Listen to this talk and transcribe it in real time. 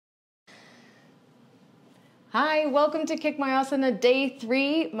Hi, welcome to Kick My Asana Day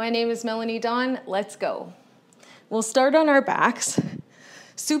 3. My name is Melanie Dawn. Let's go. We'll start on our backs.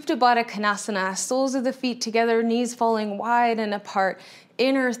 Supta Baddha Konasana, soles of the feet together, knees falling wide and apart.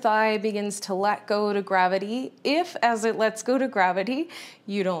 Inner thigh begins to let go to gravity. If, as it lets go to gravity,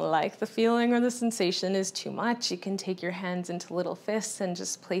 you don't like the feeling or the sensation is too much, you can take your hands into little fists and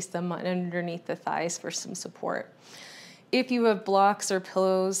just place them underneath the thighs for some support. If you have blocks or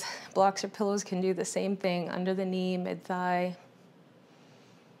pillows can do the same thing under the knee, mid-thigh.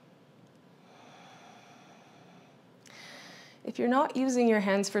 If you're not using your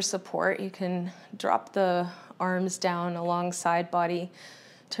hands for support, you can drop the arms down alongside body,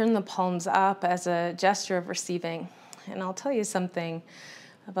 turn the palms up as a gesture of receiving. And I'll tell you something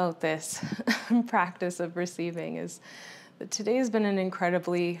about this practice of receiving is that today has been an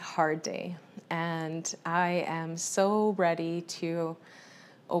incredibly hard day. And I am so ready to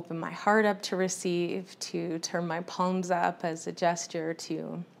open my heart up to receive, to turn my palms up as a gesture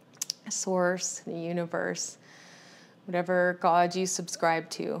to source, the universe, whatever God you subscribe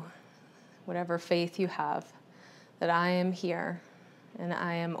to, whatever faith you have, that I am here and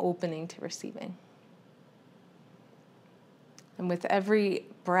I am opening to receiving. And with every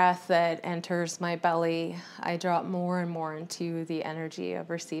breath that enters my belly, I drop more and more into the energy of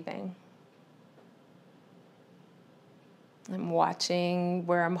receiving. I'm watching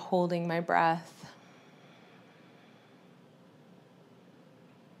where I'm holding my breath.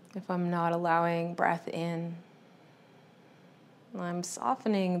 If I'm not allowing breath in, I'm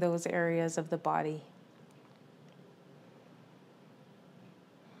softening those areas of the body.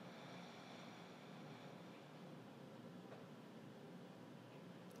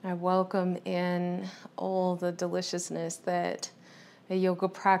 I welcome in all the deliciousness that a yoga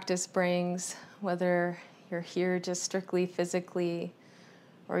practice brings, whether you're here just strictly physically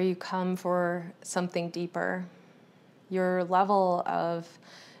or you come for something deeper. Your level of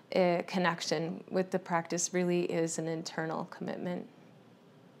connection with the practice really is an internal commitment.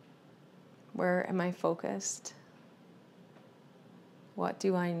 Where am I focused? What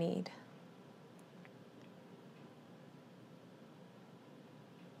do I need?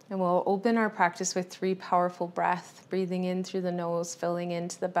 And we'll open our practice with 3 powerful breaths, breathing in through the nose, filling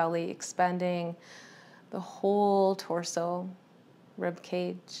into the belly, expanding the whole torso, rib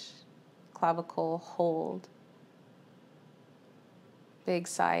cage, clavicle, hold. Big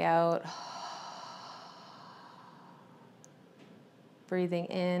sigh out. Breathing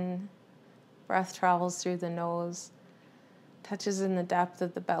in, breath travels through the nose, touches in the depth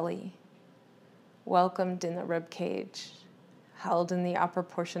of the belly, welcomed in the rib cage, held in the upper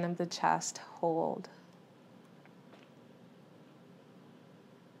portion of the chest, hold.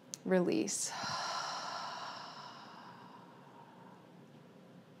 Release.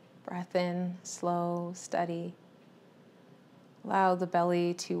 Breath in, slow, steady. Allow the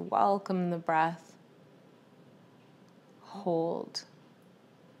belly to welcome the breath. Hold.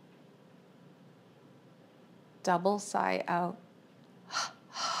 Double sigh out.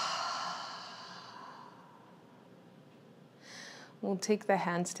 We'll take the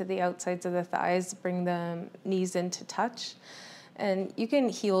hands to the outsides of the thighs, bring the knees into touch. And you can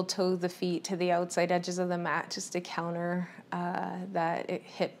heel toe the feet to the outside edges of the mat just to counter that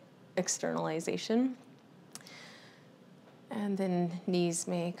hip externalization. And then knees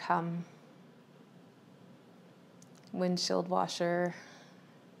may come windshield washer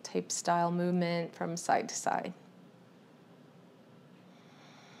type style movement from side to side.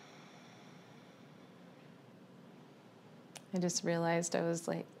 I just realized I was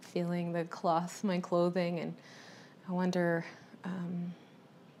like feeling the cloth, my clothing, and I wonder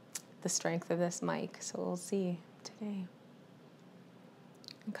the strength of this mic. So we'll see today.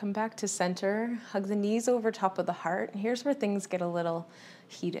 And come back to center, hug the knees over top of the heart. And here's where things get a little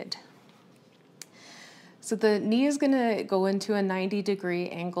heated. So the knee is gonna go into a 90-degree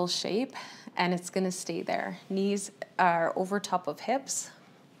angle shape and it's gonna stay there. Knees are over top of hips.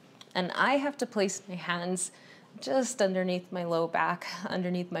 And I have to place my hands just underneath my low back,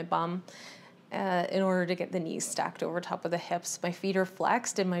 underneath my bum, in order to get the knees stacked over top of the hips. My feet are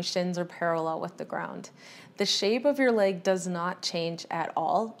flexed and my shins are parallel with the ground. The shape of your leg does not change at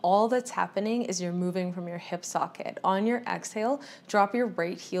all. All that's happening is you're moving from your hip socket. On your exhale, drop your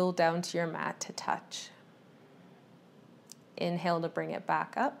right heel down to your mat to touch. Inhale to bring it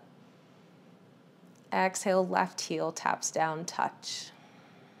back up. Exhale, left heel taps down, touch.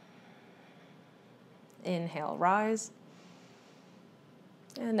 Inhale, rise.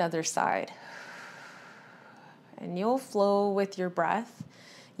 And other side. And you'll flow with your breath,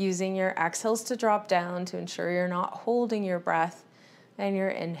 using your exhales to drop down to ensure you're not holding your breath, and your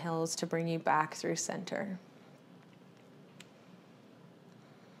inhales to bring you back through center.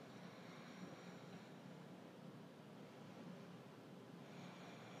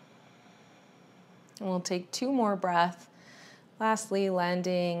 And we'll take 2 more breaths. Lastly,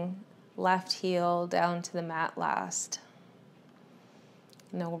 landing left heel down to the mat last.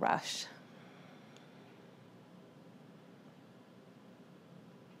 No rush.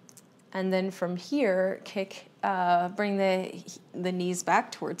 And then from here, bring the knees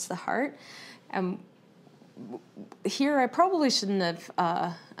back towards the heart. Here, I probably shouldn't have,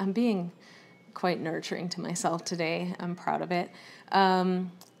 I'm being quite nurturing to myself today. I'm proud of it.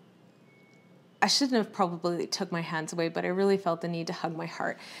 I shouldn't have probably took my hands away, but I really felt the need to hug my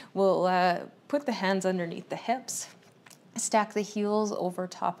heart. We'll put the hands underneath the hips. Stack the heels over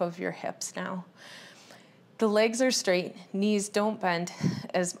top of your hips now. The legs are straight, knees don't bend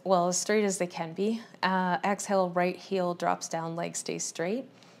as straight as they can be. Exhale, right heel drops down, leg stays straight.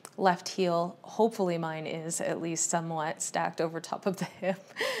 Left heel, hopefully mine is at least somewhat stacked over top of the hip.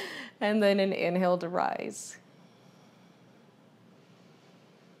 And then an inhale to rise.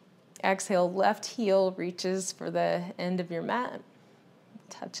 Exhale, left heel reaches for the end of your mat,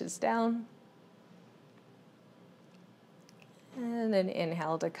 touches down. And then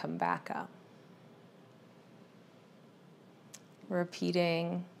inhale to come back up.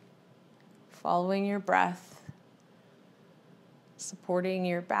 Repeating, following your breath, supporting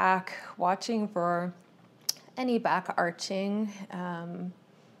your back, watching for any back arching.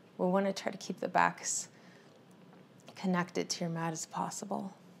 We want to try to keep the backs connected to your mat as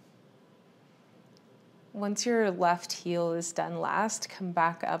possible. Once your left heel is done last, come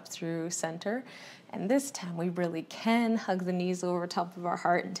back up through center. And this time we really can hug the knees over top of our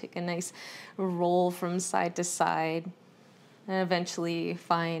heart and take a nice roll from side to side. And eventually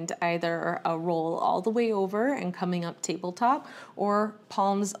find either a roll all the way over and coming up tabletop, or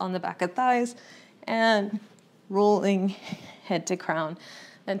palms on the back of thighs and rolling head to crown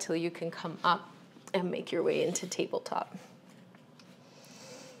until you can come up and make your way into tabletop.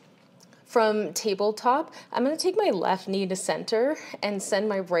 From tabletop, I'm going to take my left knee to center and send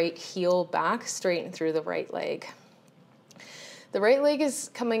my right heel back, straighten through the right leg. The right leg is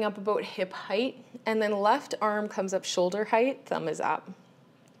coming up about hip height, and then left arm comes up shoulder height, thumb is up.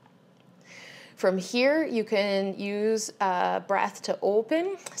 From here, you can use breath to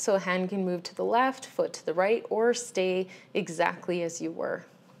open, so a hand can move to the left, foot to the right, or stay exactly as you were.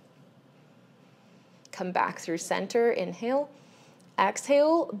 Come back through center, inhale.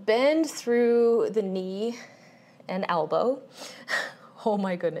 Exhale, bend through the knee and elbow. Oh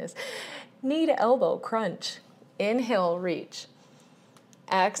my goodness. Knee to elbow, crunch. Inhale, reach.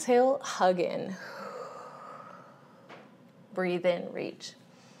 Exhale, hug in. Breathe in, reach.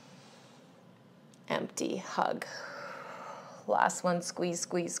 Empty, hug. Last one, squeeze,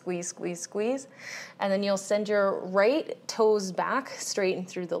 squeeze, squeeze, squeeze, squeeze. And then you'll send your right toes back, straighten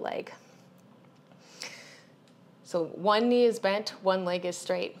through the leg. So one knee is bent, one leg is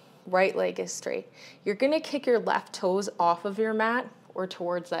straight, right leg is straight. You're gonna kick your left toes off of your mat or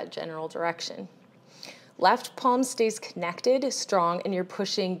towards that general direction. Left palm stays connected, strong, and you're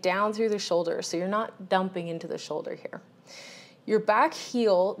pushing down through the shoulder, so you're not dumping into the shoulder here. Your back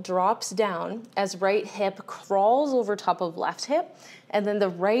heel drops down as right hip crawls over top of left hip, and then the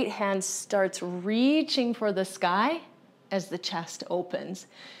right hand starts reaching for the sky as the chest opens.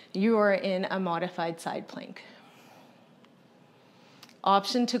 You are in a modified side plank.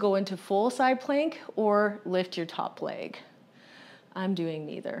 Option to go into full side plank or lift your top leg. I'm doing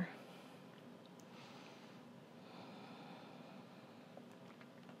neither.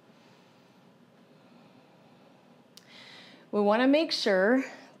 We want to make sure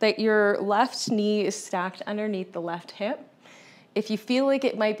that your left knee is stacked underneath the left hip. If you feel like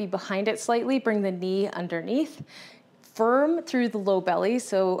it might be behind it slightly, bring the knee underneath. Firm through the low belly,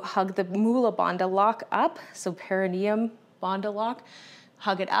 so hug the Mula Bandha lock up, so perineum Bandha lock.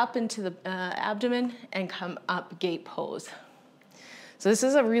 Hug it up into the abdomen and come up gate pose. So this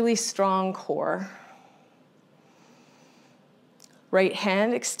is a really strong core. Right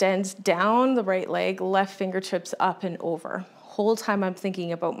hand extends down the right leg, left fingertips up and over. Whole time I'm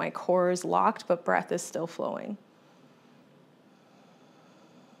thinking about my core is locked, but breath is still flowing.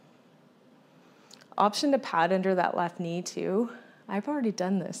 Option to pad under that left knee too. I've already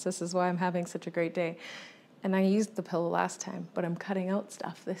done this. This is why I'm having such a great day. And I used the pillow last time, but I'm cutting out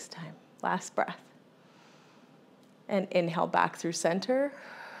stuff this time. Last breath. And inhale back through center.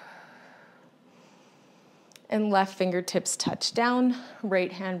 And left fingertips touch down,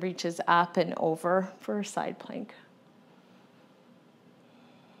 right hand reaches up and over for a side plank.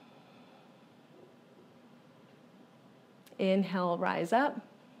 Inhale, rise up.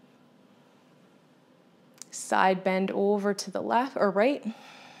 Side bend over to the left or right.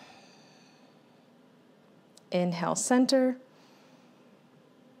 Inhale, center.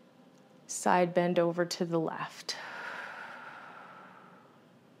 Side bend over to the left.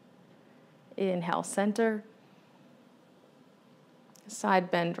 Inhale, center. Side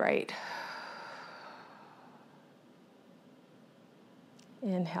bend right.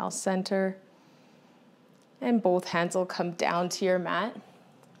 Inhale, center. And both hands will come down to your mat.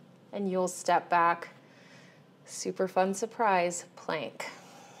 And you'll step back. Super fun surprise, plank.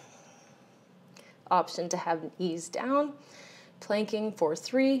 Option to have knees down. Planking for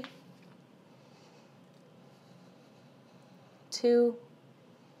 3, 2,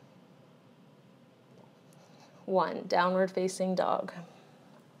 1. Downward facing dog.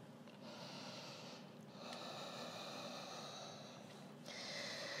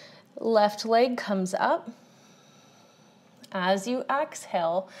 Left leg comes up. As you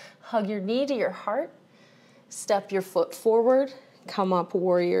exhale, hug your knee to your heart. Step your foot forward. Come up,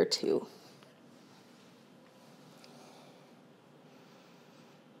 warrior 2.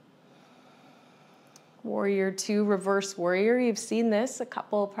 Warrior 2, reverse warrior. You've seen this a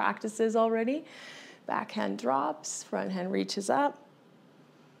couple of practices already. Back hand drops, front hand reaches up.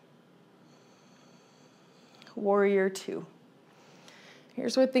 Warrior 2.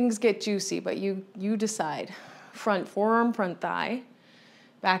 Here's where things get juicy, but you decide. Front forearm, front thigh.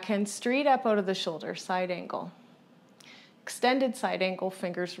 Back hand straight up out of the shoulder, side angle. Extended side angle,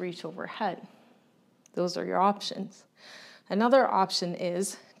 fingers reach overhead. Those are your options. Another option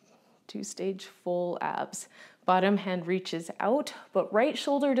is 2-stage full abs. Bottom hand reaches out, but right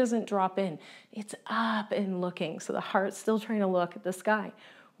shoulder doesn't drop in. It's up and looking, so the heart's still trying to look at the sky.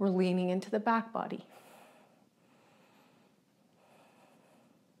 We're leaning into the back body.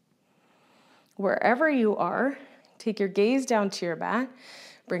 Wherever you are, take your gaze down to your mat,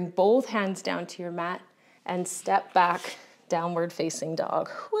 bring both hands down to your mat, and step back, downward facing dog.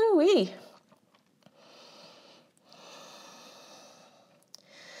 Woo-wee.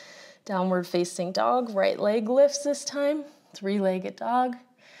 Downward facing dog, right leg lifts this time, 3-legged dog.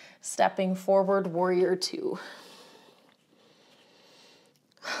 Stepping forward, warrior 2.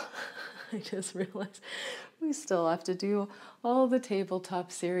 I just realized we still have to do all the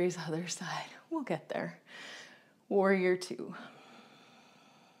tabletop series other side. We'll get there. Warrior 2.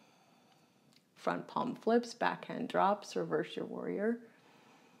 Front palm flips, back hand drops, reverse your warrior.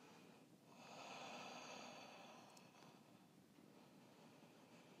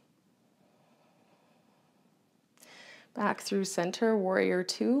 Back through center, warrior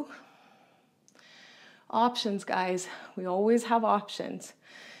 2. Options, guys. We always have options.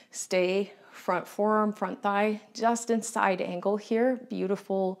 Stay front forearm, front thigh, just in side angle here.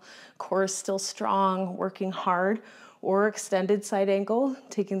 Beautiful, core still strong, working hard. Or extended side angle,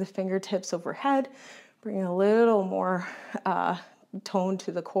 taking the fingertips overhead, bringing a little more tone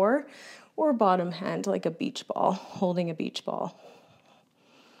to the core. Or bottom hand like a beach ball, holding a beach ball.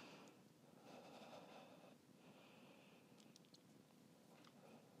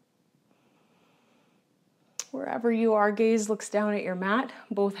 Wherever you are, gaze looks down at your mat.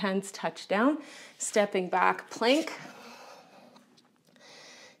 Both hands touch down. Stepping back, plank.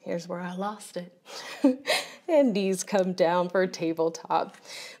 Here's where I lost it. And knees come down for tabletop.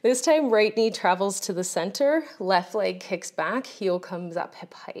 This time, right knee travels to the center. Left leg kicks back. Heel comes up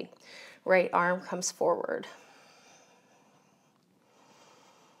hip height. Right arm comes forward.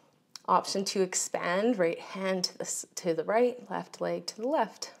 Option to expand. Right hand to the right. Left leg to the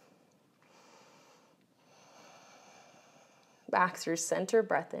left. Back through center,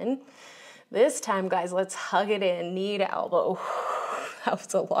 breath in. This time, guys, let's hug it in, knee to elbow. That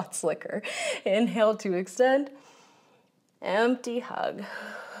was a lot slicker. Inhale to extend. Empty hug.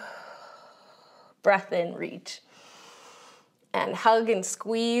 Breath in, reach. And hug and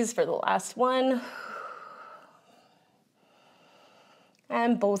squeeze for the last one.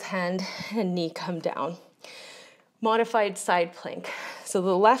 And both hand and knee come down. Modified side plank. So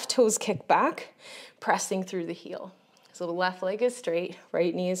the left toes kick back, pressing through the heel. So the left leg is straight,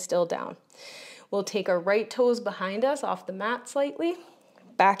 right knee is still down. We'll take our right toes behind us off the mat slightly.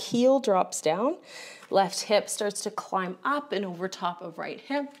 Back heel drops down. Left hip starts to climb up and over top of right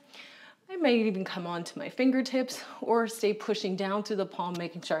hip. I might even come onto my fingertips or stay pushing down through the palm,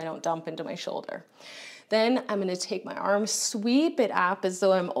 making sure I don't dump into my shoulder. Then I'm gonna take my arm, sweep it up as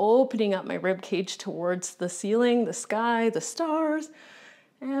though I'm opening up my rib cage towards the ceiling, the sky, the stars,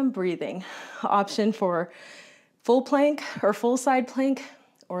 and breathing. Option for full plank or full side plank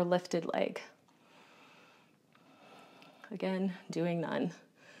or lifted leg. Again, doing none.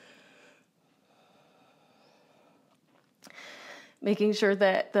 Making sure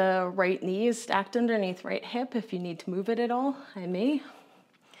that the right knee is stacked underneath right hip. If you need to move it at all, I may.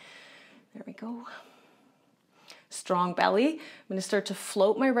 There we go. strong belly. I'm going to start to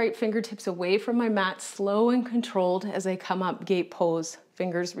float my right fingertips away from my mat, slow and controlled as I come up, gate pose.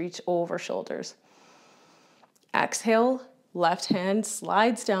 Fingers reach over shoulders. Exhale, left hand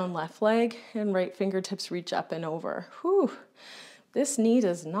slides down left leg and right fingertips reach up and over. Whew. This knee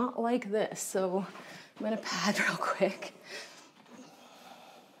does not like this, so I'm going to pad real quick.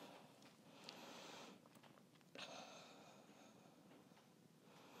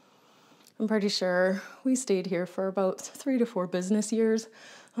 I'm pretty sure we stayed here for about 3 to 4 business years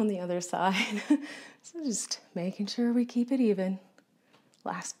on the other side. So just making sure we keep it even.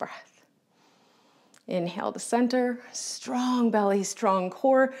 Last breath. Inhale to center, strong belly, strong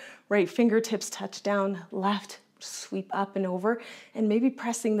core, right fingertips touch down, left sweep up and over, and maybe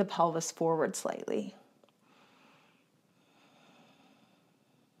pressing the pelvis forward slightly.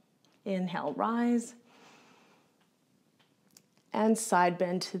 Inhale, rise. And side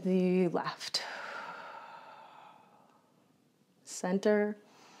bend to the left. Center.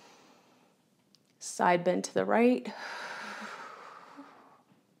 Side bend to the right.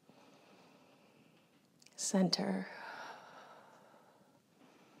 Center.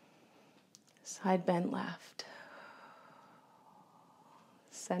 Side bend left.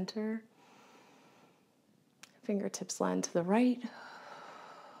 Center. Fingertips land to the right.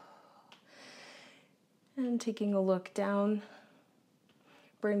 And taking a look down.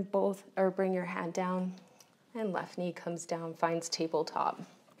 Bring your hand down, and left knee comes down, finds tabletop.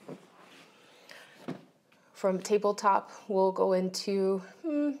 From tabletop, we'll go into,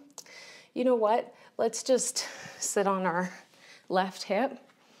 you know what? Let's just sit on our left hip.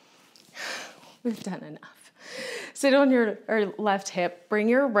 We've done enough. Sit on your left hip, bring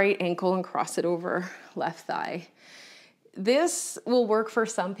your right ankle and cross it over left thigh. This will work for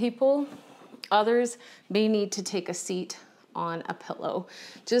some people. Others may need to take a seat on a pillow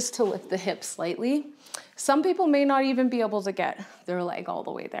just to lift the hips slightly. Some people may not even be able to get their leg all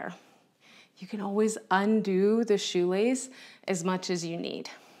the way there. You can always undo the shoelace as much as you need.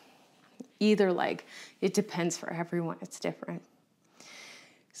 Either leg, it depends for everyone, it's different.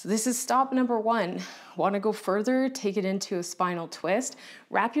 So this is stop number 1. Want to go further, take it into a spinal twist.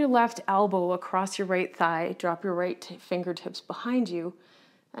 Wrap your left elbow across your right thigh, drop your right fingertips behind you,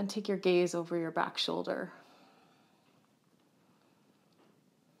 and take your gaze over your back shoulder.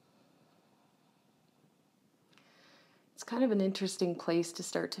 It's kind of an interesting place to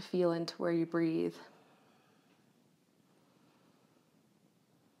start to feel into where you breathe.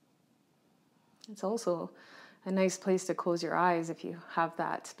 It's also a nice place to close your eyes if you have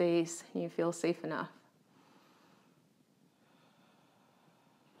that space and you feel safe enough.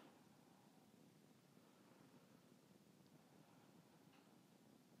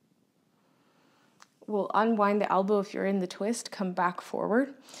 We'll unwind the elbow if you're in the twist, come back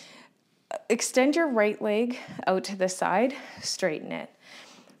forward. Extend your right leg out to the side, straighten it.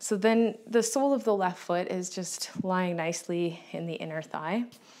 So then the sole of the left foot is just lying nicely in the inner thigh.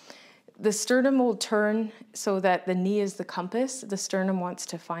 The sternum will turn so that the knee is the compass. The sternum wants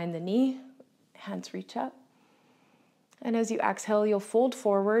to find the knee. Hands reach up. And as you exhale, you'll fold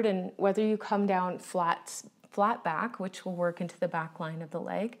forward, and whether you come down flat back, which will work into the back line of the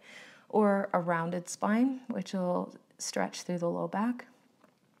leg, or a rounded spine, which will stretch through the low back.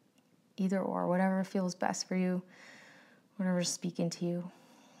 Either or, whatever feels best for you, whatever's speaking to you.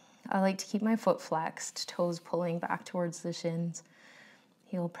 I like to keep my foot flexed, toes pulling back towards the shins,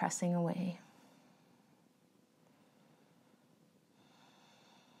 heel pressing away.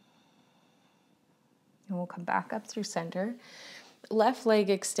 And we'll come back up through center. Left leg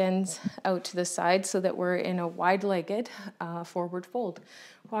extends out to the side so that we're in a wide-legged forward fold.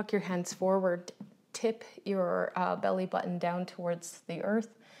 Walk your hands forward, tip your belly button down towards the earth,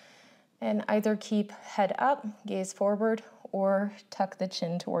 and either keep head up, gaze forward, or tuck the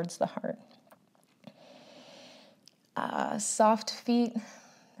chin towards the heart. Soft feet.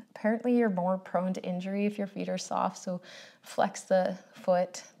 Apparently you're more prone to injury if your feet are soft, so flex the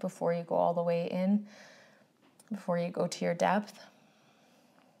foot before you go all the way in, before you go to your depth.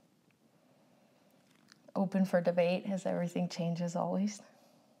 Open for debate as everything changes always.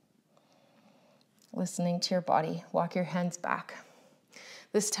 Listening to your body. Walk your hands back.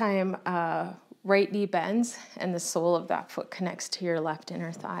 This time, right knee bends and the sole of that foot connects to your left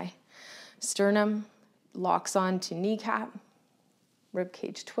inner thigh. Sternum locks on to kneecap.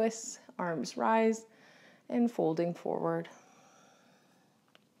 Ribcage twists, arms rise, and folding forward.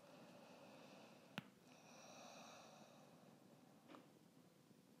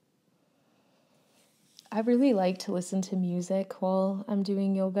 I really like to listen to music while I'm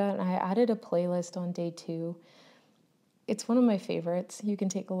doing yoga, and I added a playlist on day 2. It's one of my favorites. You can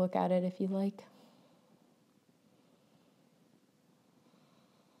take a look at it if you like.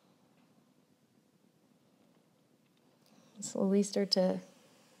 slowly start to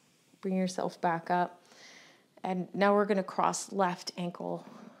bring yourself back up. And now we're going to cross left ankle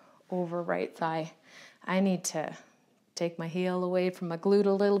over right thigh. I need to take my heel away from my glute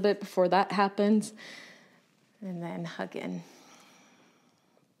a little bit before that happens. And then hug in.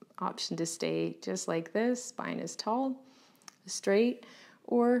 Option to stay just like this, spine is tall, straight,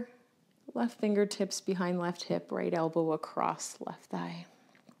 or left fingertips behind left hip, right elbow across left thigh.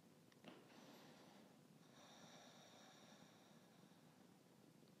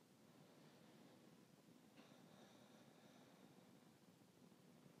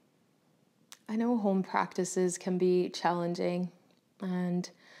 I know home practices can be challenging, and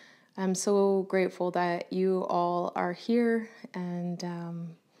I'm so grateful that you all are here, and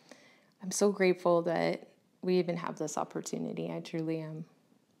I'm so grateful that we even have this opportunity. I truly am.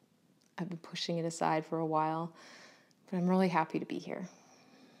 I've been pushing it aside for a while, but I'm really happy to be here.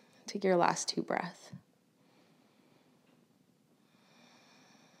 Take your last 2 breaths.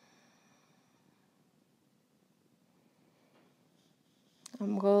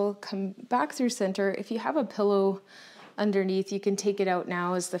 We'll come back through center. If you have a pillow underneath, you can take it out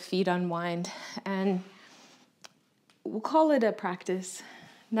now as the feet unwind. And we'll call it a practice.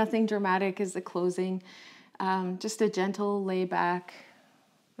 Nothing dramatic as the closing. Just a gentle lay back,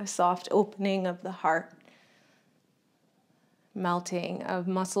 a soft opening of the heart, melting of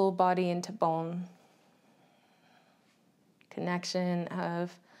muscle, body into bone, connection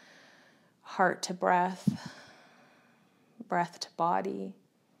of heart to breath, breath to body,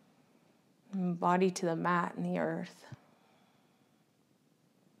 and body to the mat and the earth.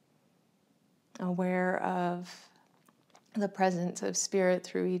 Aware of the presence of spirit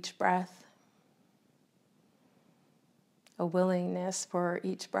through each breath, a willingness for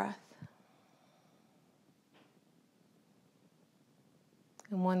each breath.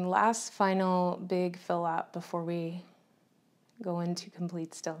 And one last final big fill out before we go into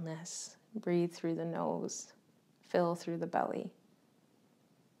complete stillness. Breathe through the nose, fill through the belly.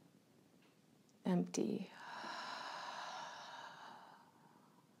 Empty.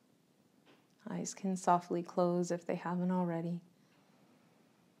 Eyes can softly close if they haven't already.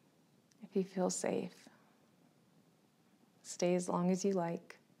 If you feel safe, stay as long as you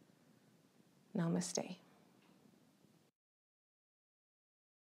like. Namaste.